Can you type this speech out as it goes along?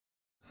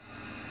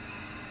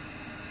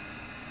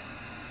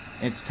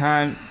It's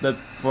time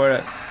for the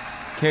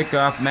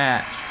kickoff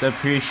match, the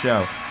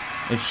pre-show.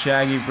 It's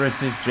Shaggy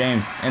versus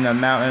James in the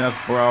Mountain of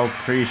Brawl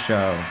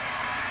pre-show.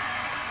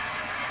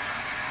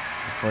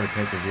 Before the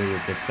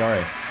pay-per-view gets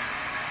started.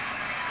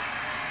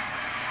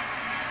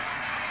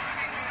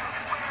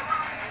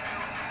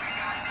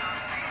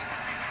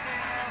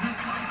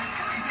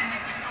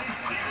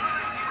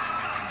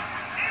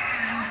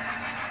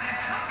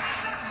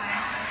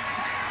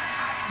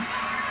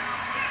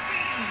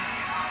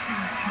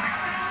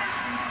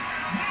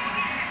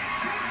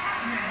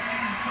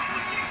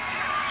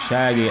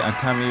 Shaggy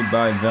accompanied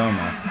by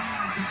Zoma.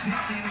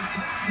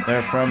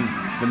 They're from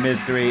the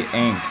Mystery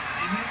Inc.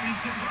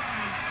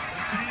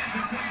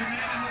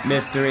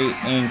 Mystery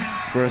Inc.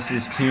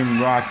 versus Team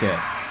Rocket.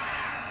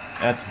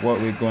 That's what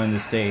we're going to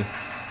see.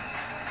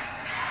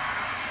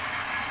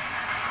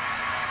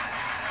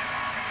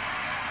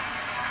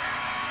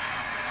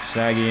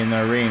 Shaggy in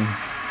the ring.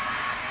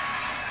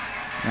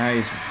 Now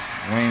he's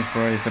waiting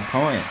for his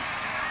opponent,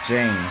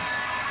 James.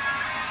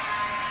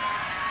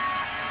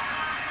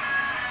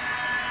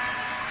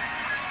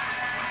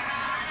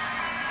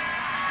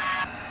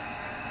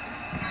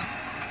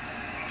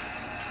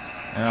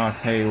 And I'll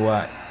tell you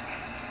what,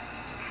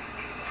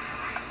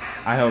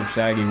 I hope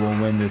Shaggy will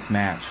win this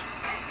match.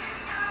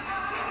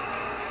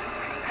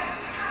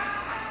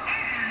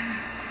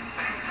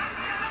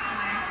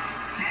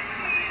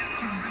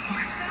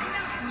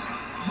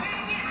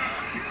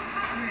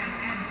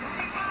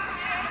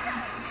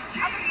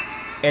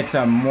 It's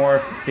a more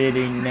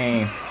fitting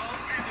name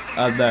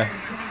of the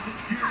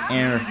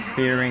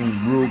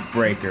interfering rule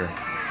breaker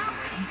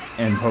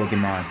in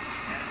Pokemon.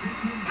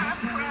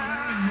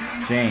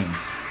 James.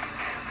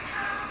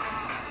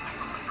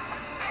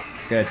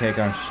 Gonna take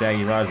on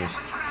Shaggy Rogers.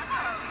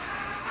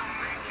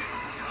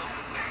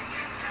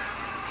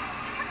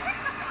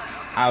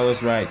 I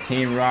was right.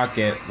 Team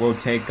Rocket will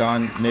take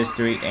on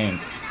Mystery Inc.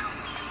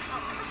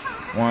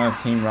 One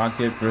of Team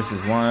Rocket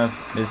versus one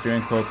of Mystery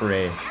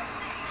Incorporated.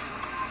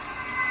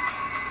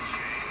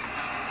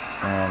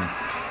 From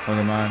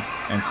Pokemon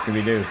and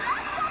Scooby-Doo.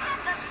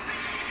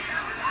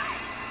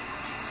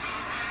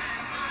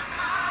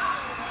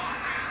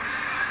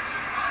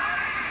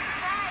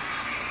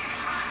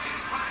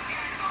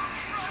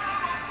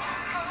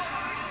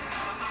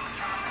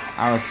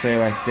 I would say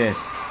like this.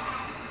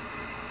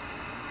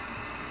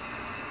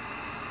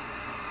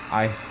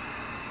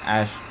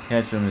 Ash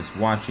Ketchum is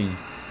watching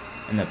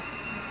in the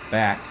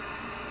back.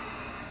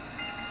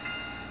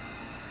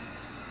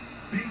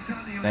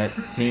 That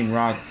Team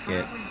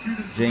Rocket,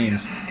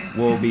 James,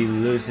 will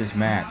lose his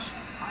match.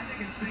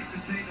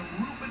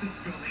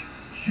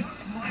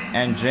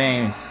 And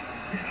James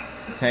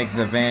takes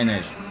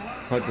advantage,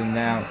 puts him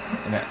down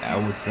in the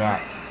elbow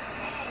drop.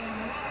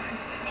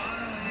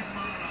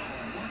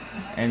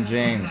 And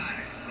James,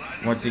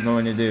 what's he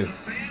going to do?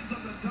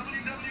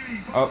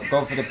 Oh,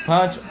 go for the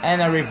punch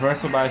and a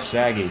reversal by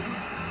Shaggy.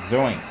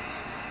 Zoinks.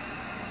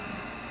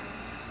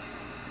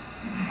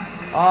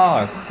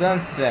 Oh,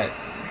 sunset.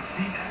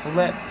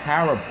 Flip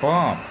power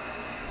bomb.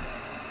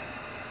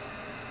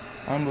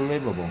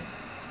 Unbelievable.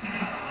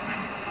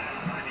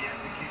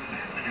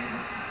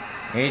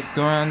 He's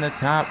going on the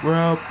top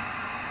rope.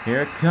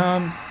 Here it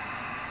comes.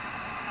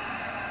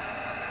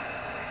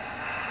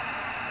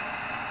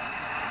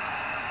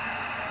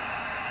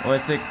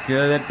 What's it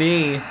gonna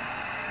be?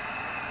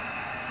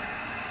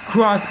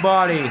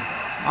 Crossbody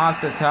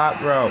off the top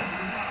rope.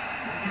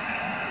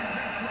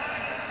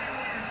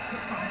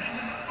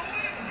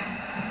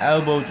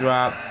 Elbow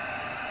drop.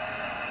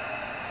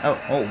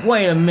 Oh,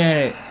 wait a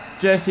minute.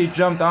 Jesse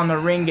jumped on the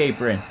ring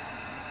apron.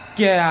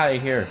 Get out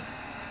of here.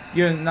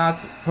 You're not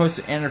supposed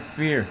to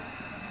interfere.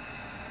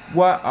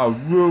 What a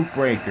rule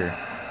breaker.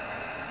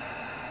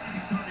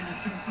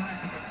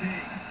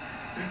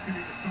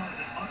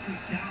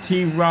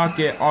 Team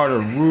Rocket are the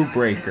rule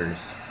breakers.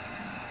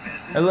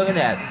 And look at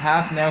that,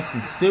 half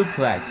Nelson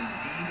suplex.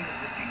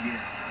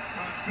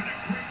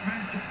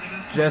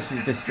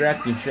 Jesse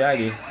distracting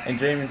Shaggy, and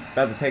James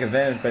about to take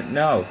advantage, but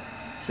no.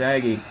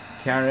 Shaggy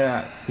counted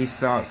out. He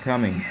saw it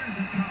coming.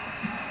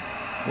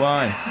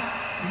 One.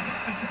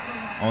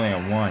 Only a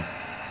one.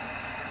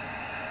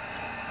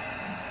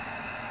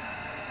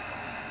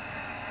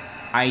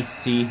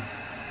 Icy,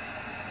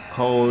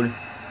 cold,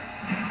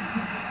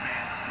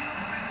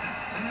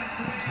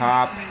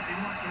 top,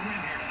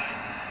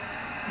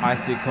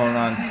 Icy Cold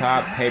on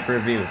top,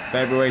 pay-per-view,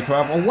 February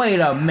 12th. Oh, wait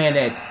a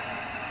minute!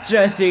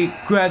 Jesse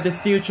grabbed the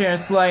steel chair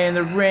and slay in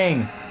the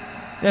ring.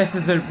 This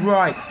isn't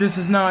right. This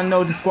is not a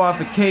no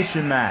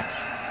disqualification match.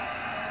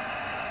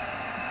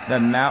 The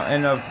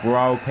Mountain of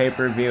Brawl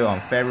pay-per-view on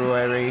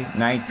February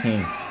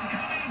 19th.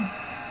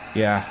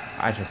 Yeah,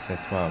 I just said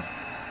 12.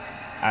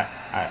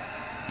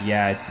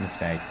 Yeah, it's a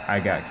mistake. I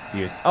got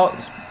confused. Oh,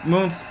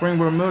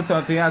 Springboard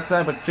Moonsault to the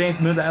outside, but James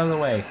moved out of the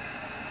way.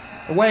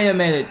 Wait a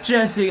minute,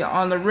 Jesse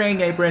on the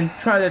ring apron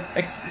tried to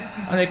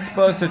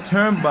unexpose the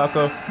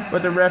turnbuckle,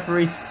 but the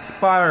referee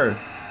sputtered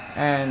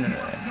and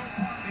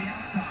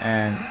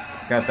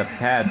got the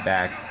pad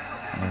back.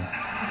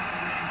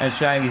 And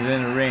Shaggy's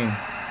in the ring.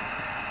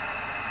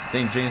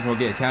 think James will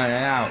get counted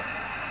out.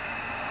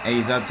 And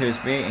he's up to his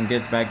feet and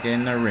gets back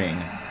in the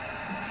ring.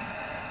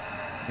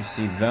 You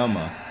see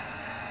Velma.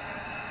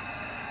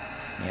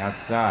 The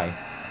outside.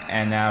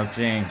 And now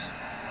James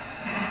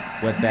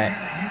with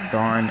that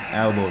darn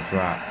elbow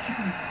drop.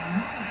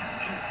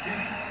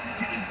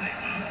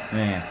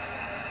 Man.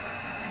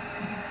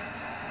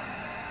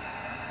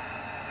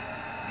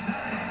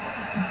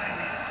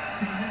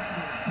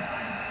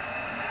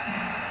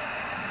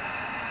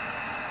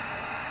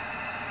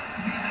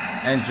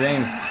 And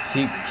James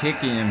keep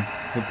kicking him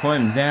to put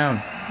him down.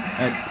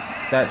 And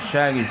that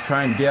Shaggy's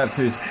trying to get up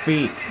to his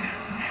feet.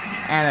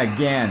 And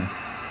again.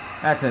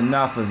 That's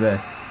enough of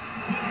this.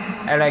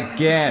 And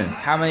again.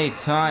 How many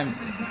times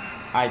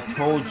I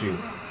told you.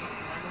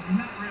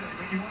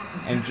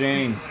 And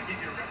James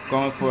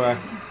going for a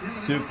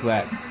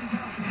suplex.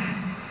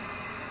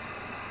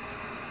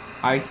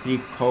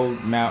 Icy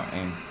Cold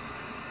Mountain.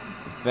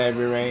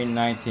 February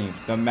 19th.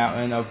 The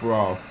Mountain of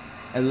Brawl.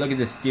 And look at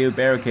the steel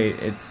barricade.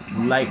 It's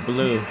light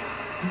blue.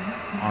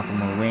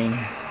 Aquamarine.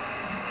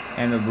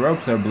 And the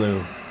ropes are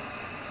blue.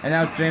 And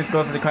now James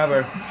goes for the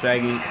cover.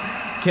 Shaggy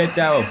kicked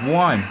out with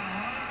one.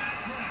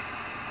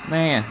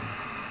 Man.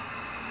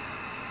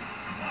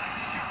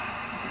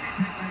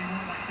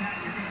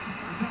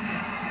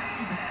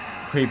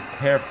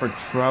 Prepare for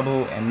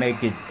trouble and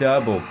make it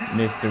double,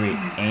 Mystery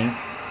Inc.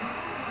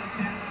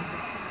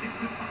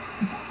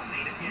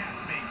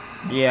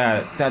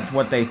 Yeah, that's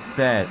what they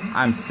said.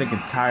 I'm sick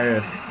and tired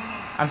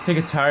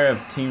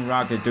of Team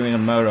Rocket doing a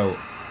moto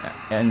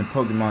in the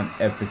Pokemon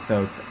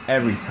episodes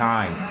every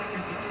time.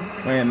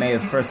 When it made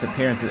its first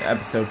appearance in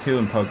episode 2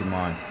 in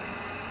Pokemon.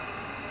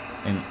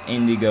 In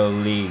Indigo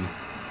League.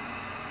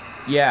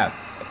 Yeah,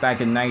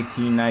 back in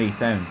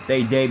 1997.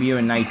 They debuted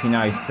in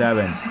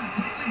 1997.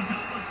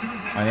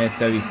 On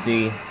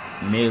SWC,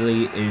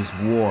 Melee is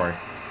War.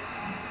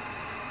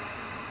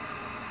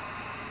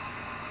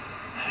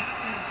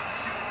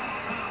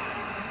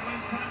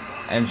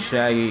 And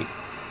Shaggy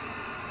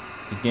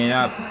is getting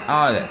up.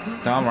 Oh, that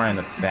stomp right in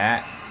the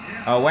back.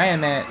 Oh, wait a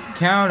minute.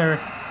 Counter.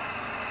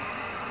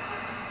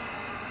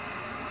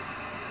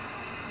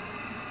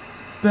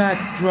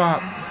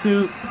 Backdrop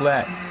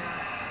suplex.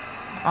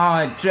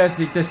 Oh,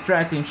 Jesse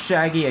distracting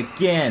Shaggy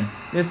again.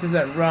 This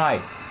isn't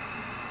right.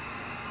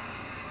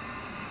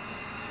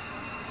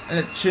 And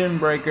a chin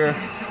breaker.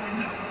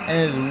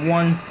 And his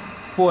one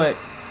foot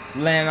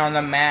land on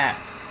the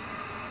mat.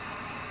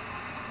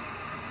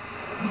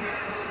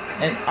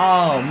 And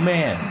oh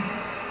man.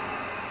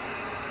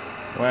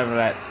 Whatever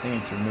that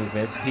signature move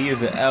is. He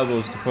used the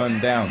elbows to put him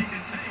down.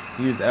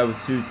 He used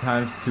elbows 2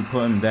 times to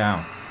put him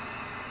down.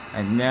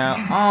 And now,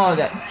 oh,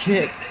 that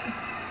kick.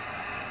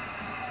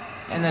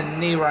 And the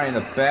knee right in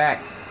the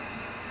back.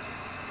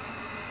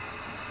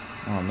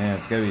 Oh man,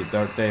 it's gonna be a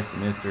dark day for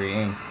Mystery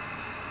Inc.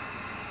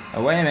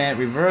 Oh, wait a minute,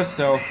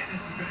 reversal.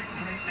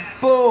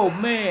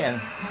 Boom,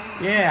 man.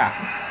 Yeah.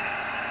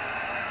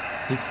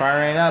 He's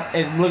firing up.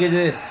 And look at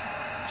this.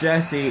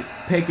 Jessie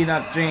picking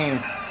up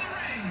James.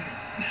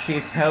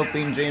 She's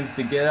helping James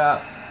to get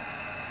up.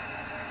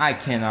 I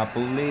cannot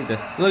believe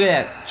this. Look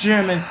at that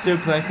German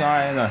suplex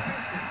on the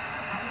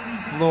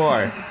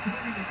floor.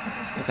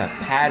 It's a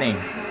padding.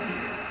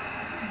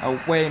 Oh,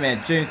 wait a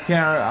minute. James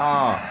counter.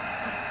 Oh.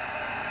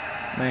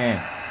 Man.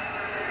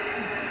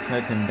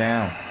 Took him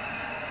down.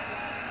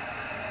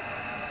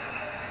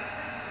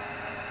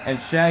 And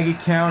Shaggy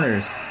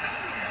counters.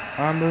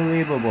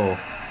 Unbelievable.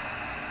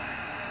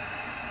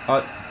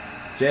 Oh,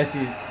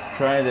 Jesse's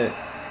trying to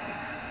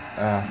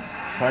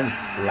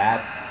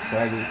slap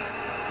Shaggy.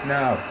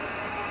 No.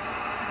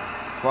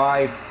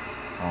 5.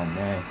 Oh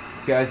man.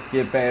 You guys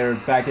get better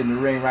back in the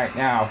ring right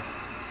now.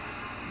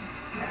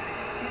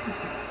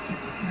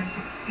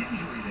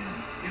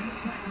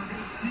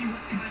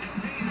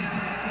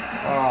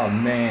 Oh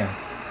man.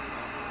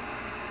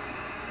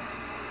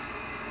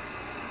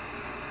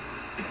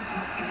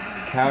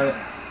 Count it.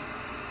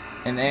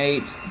 An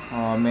 8.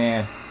 Oh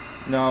man.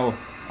 No.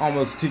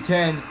 Almost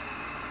 210.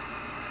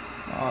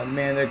 Oh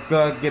man, they're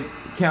gonna get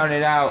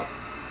counted out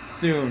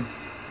soon.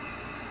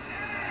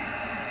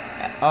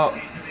 Oh,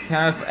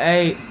 count for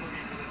 8.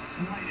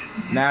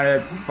 Now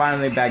they're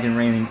finally back in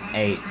ring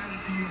 8.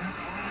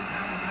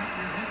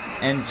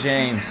 And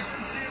James,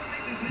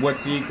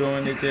 what's he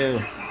going to do?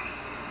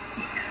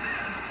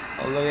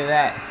 Oh, look at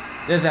that.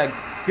 There's a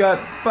gut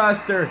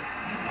buster.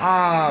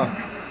 Oh.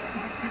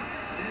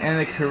 And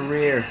a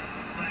career.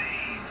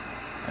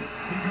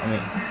 I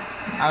mean,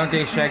 I don't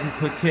think Shaggy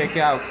could kick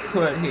out,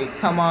 could he?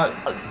 Come on.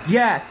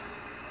 Yes!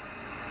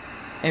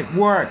 It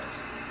worked.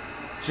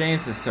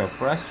 James is so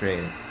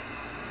frustrated.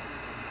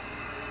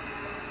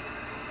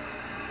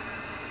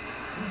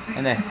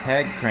 And a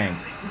head crank.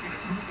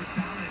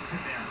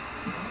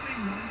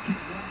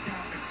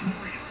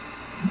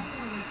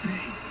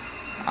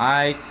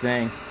 I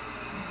think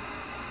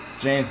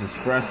James is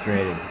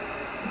frustrated.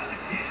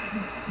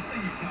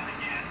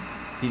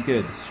 He's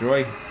gonna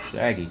destroy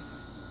Shaggy.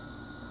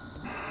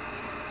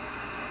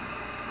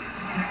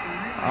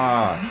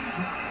 Ah,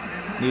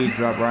 knee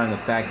drop right in the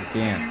back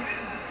again.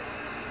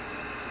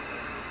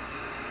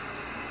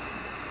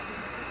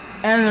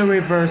 And a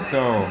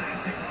reversal.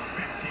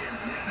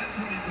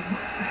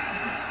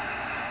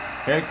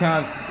 Here it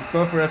comes. Let's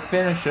go for a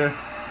finisher.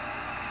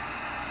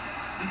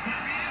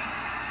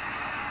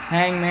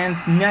 Hangman's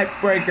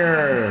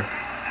neckbreaker.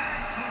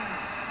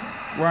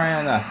 Right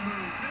on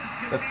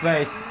the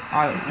face.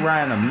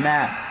 Right on the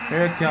mat.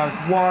 Here it comes.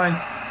 1,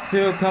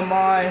 2, come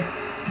on.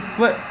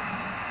 What?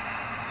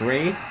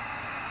 3?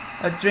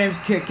 Let James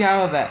kick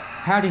out of that.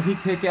 How did he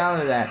kick out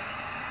of that?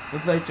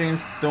 Looks like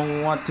James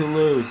don't want to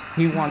lose.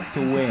 He wants to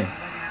win.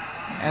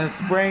 And a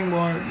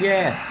springboard.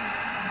 Yes.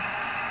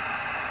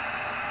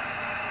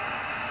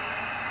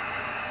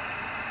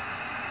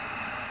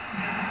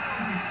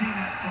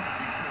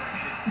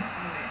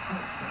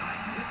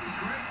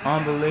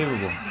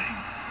 Unbelievable.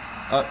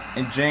 Up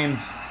and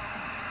James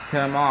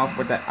cut him off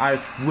with that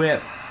Irish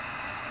whip.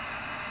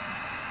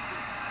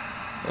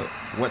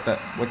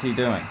 What's he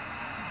doing?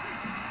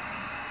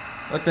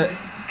 What the?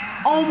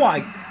 Oh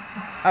my!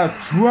 A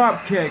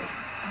drop kick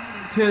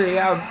to the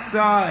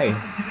outside.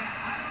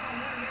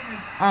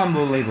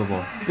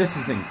 Unbelievable. This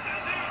is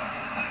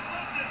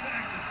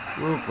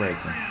rule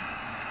breaking.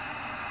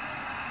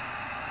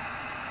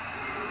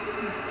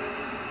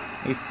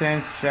 He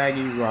sends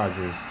Shaggy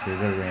Rogers to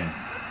the ring.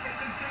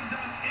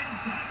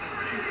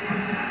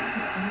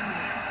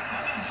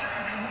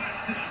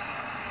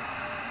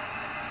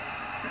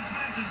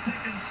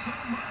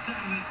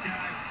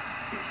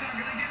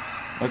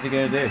 What's he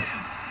gonna do?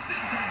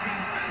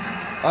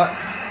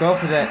 Go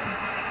for that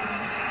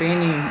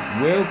spinning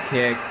wheel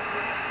kick.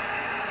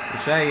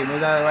 Shaggy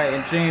moved out of the way,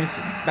 and James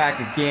back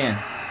again.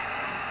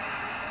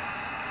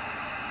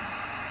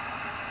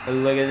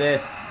 Look at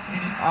this.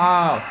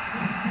 Oh,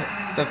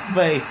 the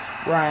face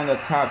right on the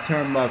top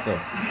turnbuckle.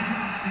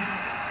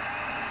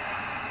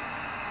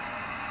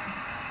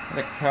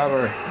 The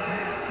cover.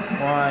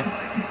 1,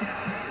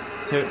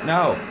 2.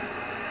 No.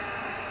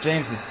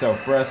 James is so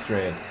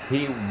frustrated.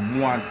 He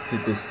wants to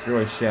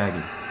destroy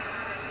Shaggy.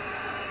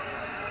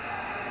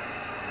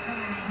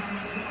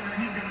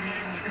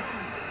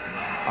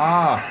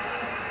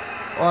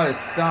 What a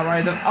stomp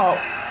right there. Oh,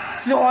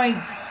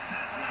 zoinks!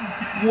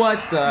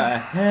 What the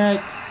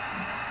heck?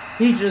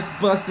 He just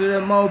busted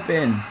him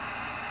open.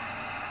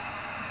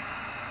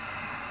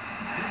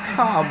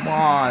 Come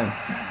on.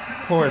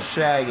 Poor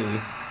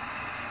Shaggy.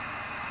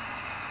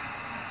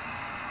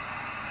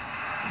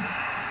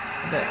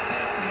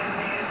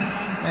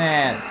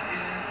 Man,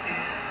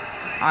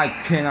 I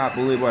cannot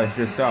believe what I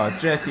just saw.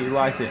 Jessie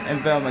likes it,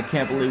 and Velma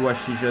can't believe what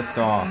she just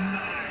saw.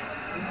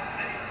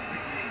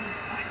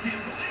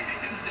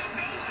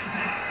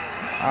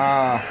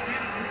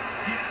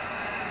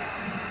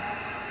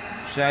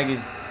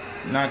 Shaggy's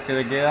not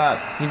gonna get up.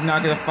 He's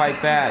not gonna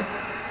fight back.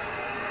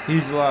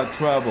 He's in a lot of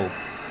trouble.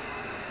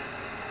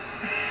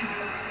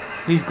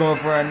 He's going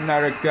for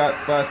another gut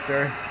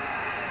buster.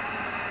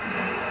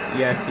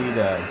 Yes, he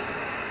does.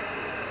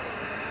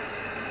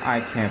 I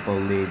can't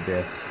believe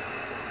this.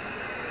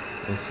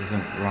 This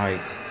isn't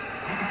right.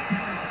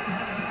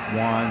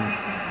 1,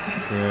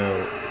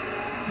 2,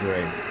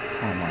 3.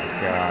 Oh my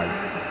God.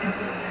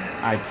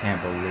 I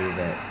can't believe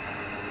it.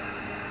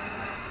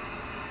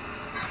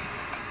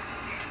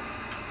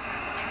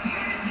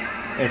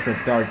 It's a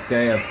dark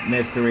day of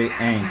Mystery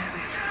Inc.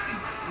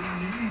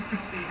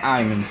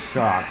 I'm in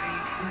shock.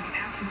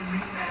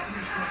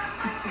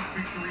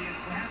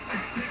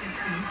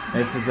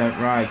 This isn't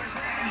right.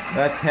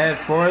 Let's head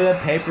for the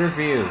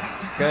pay-per-view.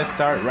 It's gonna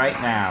start right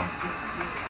now.